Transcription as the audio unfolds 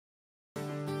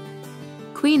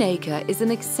Queen Acre is an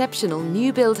exceptional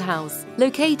new-build house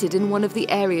located in one of the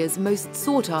area's most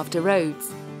sought-after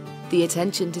roads. The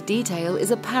attention to detail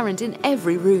is apparent in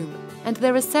every room, and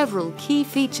there are several key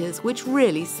features which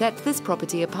really set this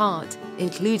property apart,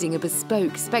 including a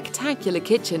bespoke, spectacular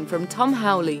kitchen from Tom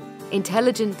Howley,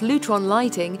 intelligent Lutron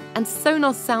lighting and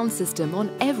Sonos sound system on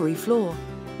every floor.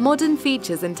 Modern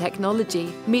features and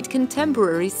technology meet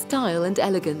contemporary style and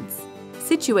elegance.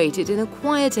 Situated in a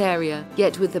quiet area,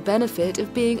 yet with the benefit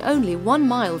of being only 1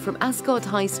 mile from Ascot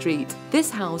High Street, this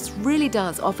house really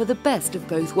does offer the best of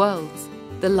both worlds.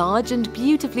 The large and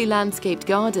beautifully landscaped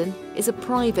garden is a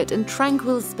private and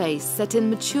tranquil space set in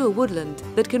mature woodland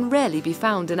that can rarely be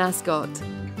found in Ascot.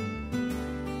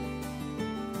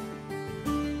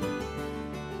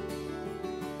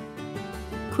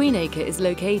 Queen Acre is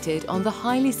located on the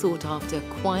highly sought-after,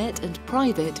 quiet and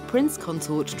private Prince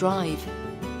Consort Drive.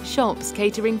 Shops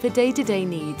catering for day-to-day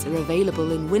needs are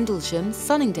available in Windlesham,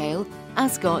 Sunningdale,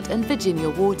 Ascot and Virginia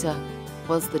Water,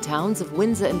 whilst the towns of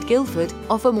Windsor and Guildford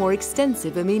offer more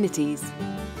extensive amenities.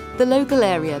 The local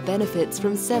area benefits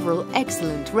from several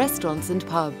excellent restaurants and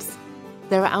pubs.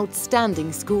 There are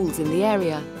outstanding schools in the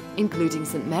area, including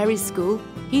St Mary's School,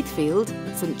 Heathfield,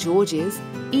 St George's,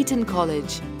 Eton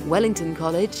College, Wellington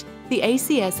College, the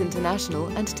ACS International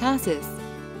and Tassis.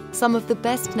 Some of the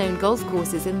best-known golf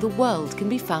courses in the world can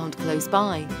be found close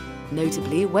by,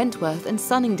 notably Wentworth and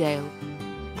Sunningdale.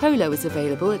 Polo is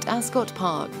available at Ascot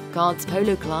Park, Guards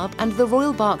Polo Club and the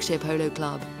Royal Berkshire Polo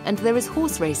Club, and there is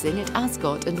horse racing at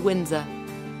Ascot and Windsor.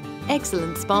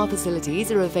 Excellent spa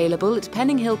facilities are available at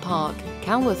Penning Hill Park,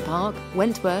 Calworth Park,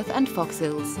 Wentworth and Fox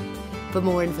Hills. For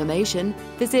more information,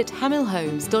 visit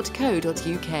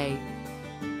hamillhomes.co.uk.